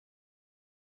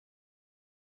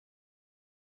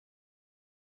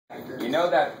You know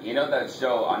that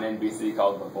show on NBC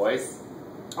called The Voice?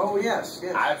 Oh, yes,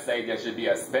 yes. I'd say there should be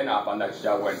a spin-off on that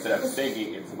show where instead of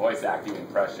singing, it's voice acting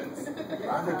impressions. I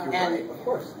think you're right, of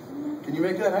course. Can you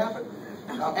make that happen?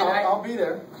 I'll be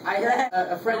there. I heard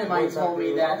a friend of mine told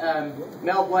me that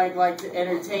Mel Blanc liked to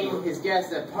entertain his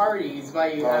guests at parties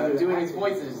by doing his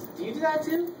voices. Do you do that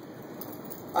too?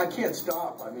 I can't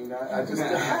stop. I mean, I just...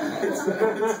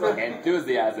 it's like,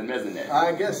 enthusiasm, isn't it?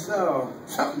 I guess so.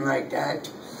 Something like that.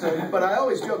 But I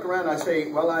always joke around. I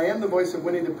say, well, I am the voice of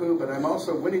Winnie the Pooh, but I'm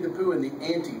also Winnie the Pooh and the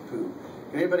Anti-Pooh.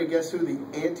 Can anybody guess who the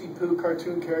Anti-Pooh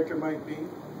cartoon character might be?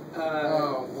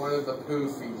 One of the Pooh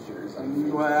features.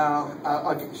 Well,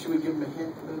 should we give him a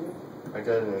hint? I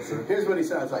got it. Here's what he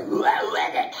sounds like. Devil!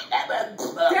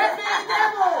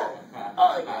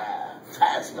 Oh, yeah.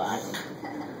 That's fine.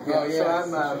 Oh, yeah. So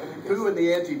I'm Pooh and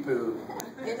the Anti-Pooh.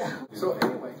 So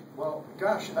anyway, well,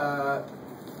 gosh,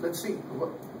 let's see.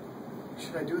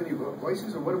 Should I do any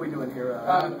voices, or what are we doing here?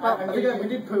 I think we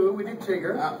did Pooh, we did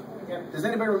Tigger. Does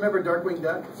anybody remember Darkwing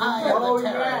Duck? I am the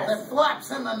terror that flops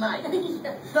in the night.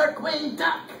 Darkwing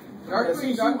Duck.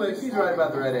 Darkwing Duck. He's right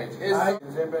about the right age.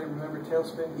 Does anybody remember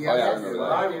Tailspin? Yes. Oh, yeah, I remember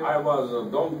that. I was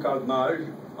Don Carnage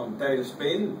on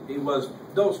Tailspin. He was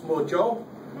Dos Mucho.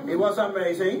 He was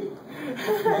amazing.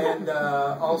 And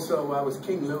also I was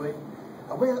King Louie.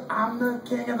 Well, I'm the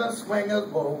king of the swingers,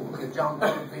 whoa, the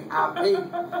jungle VIP.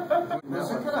 Was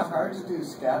it kind of hard to do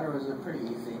scat, or was it pretty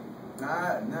easy?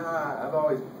 Nah, I've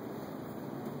always,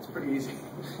 it's pretty easy.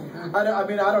 I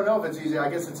mean, I don't know if it's easy. I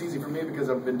guess it's easy for me because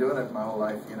I've been doing it my whole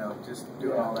life, you know, just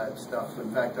doing all that stuff. In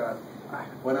fact,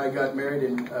 when I got married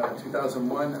in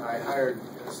 2001, I hired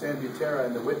Sam Butera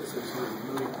and the Witnesses, who was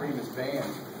Louis Prima's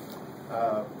band,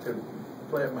 to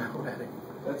play at my wedding.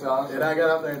 That's awesome. And I got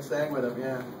up there and sang with them,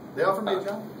 yeah. They offered me a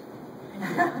job.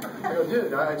 I go,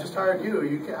 dude, I just hired you.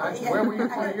 Where were you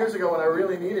 20 years ago when I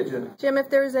really needed you? Jim, if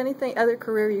there was anything other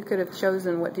career you could have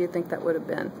chosen, what do you think that would have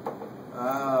been?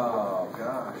 Oh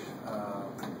gosh.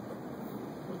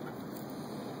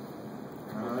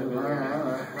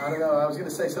 I don't know. I was going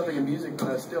to say something in music, but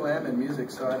I still am in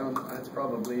music, so I don't. That's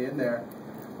probably in there.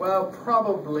 Well,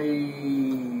 probably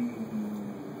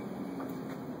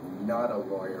not a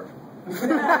lawyer.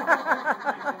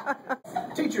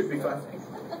 Teacher would be fun.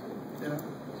 You know,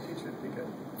 teacher would be good.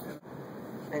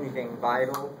 Yeah. Anything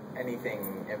vital?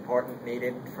 Anything important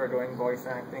needed for doing voice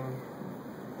acting?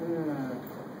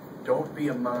 Don't be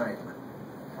a mime.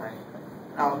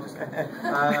 Oh,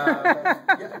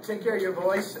 yeah, take care of your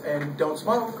voice and don't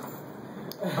smoke.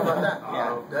 How about that?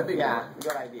 Yeah, that'd be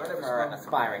good idea for an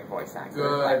aspiring voice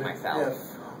actor like myself. Yeah.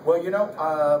 Well, you know,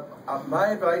 my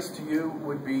advice to you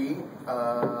would be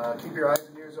keep your eyes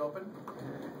and ears open.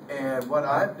 And what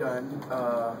I've done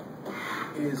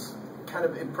is kind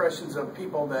of impressions of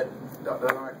people that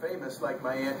aren't famous, like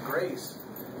my Aunt Grace,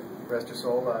 rest her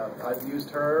soul. I've used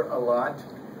her a lot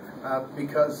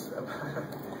because,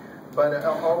 but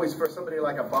always for somebody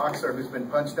like a boxer who's been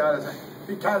punched out,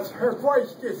 because her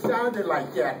voice just sounded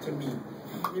like that to me.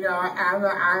 You know,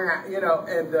 you know,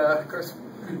 and of course,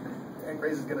 Aunt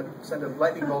Grace is going to send a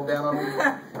lightning bolt down on me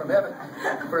from heaven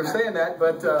for saying that.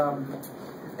 But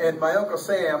and my Uncle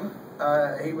Sam,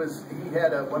 he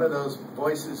had one of those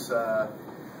voices that,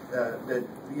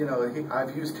 you know,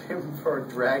 I've used him for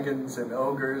dragons and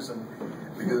ogres, and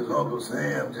because Uncle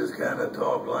Sam just kind of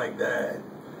talked like that.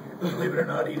 Believe it or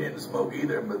not, he didn't smoke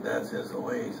either, but that's just the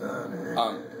way, son.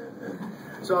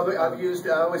 So I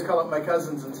always call up my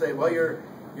cousins and say, well, your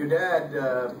dad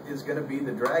is going to be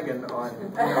the dragon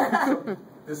on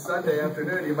this Sunday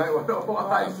afternoon. You might want to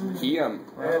watch.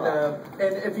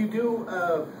 And if you do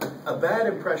a bad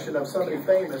impression of somebody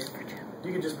famous,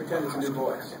 you can just pretend it's a new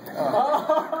voice.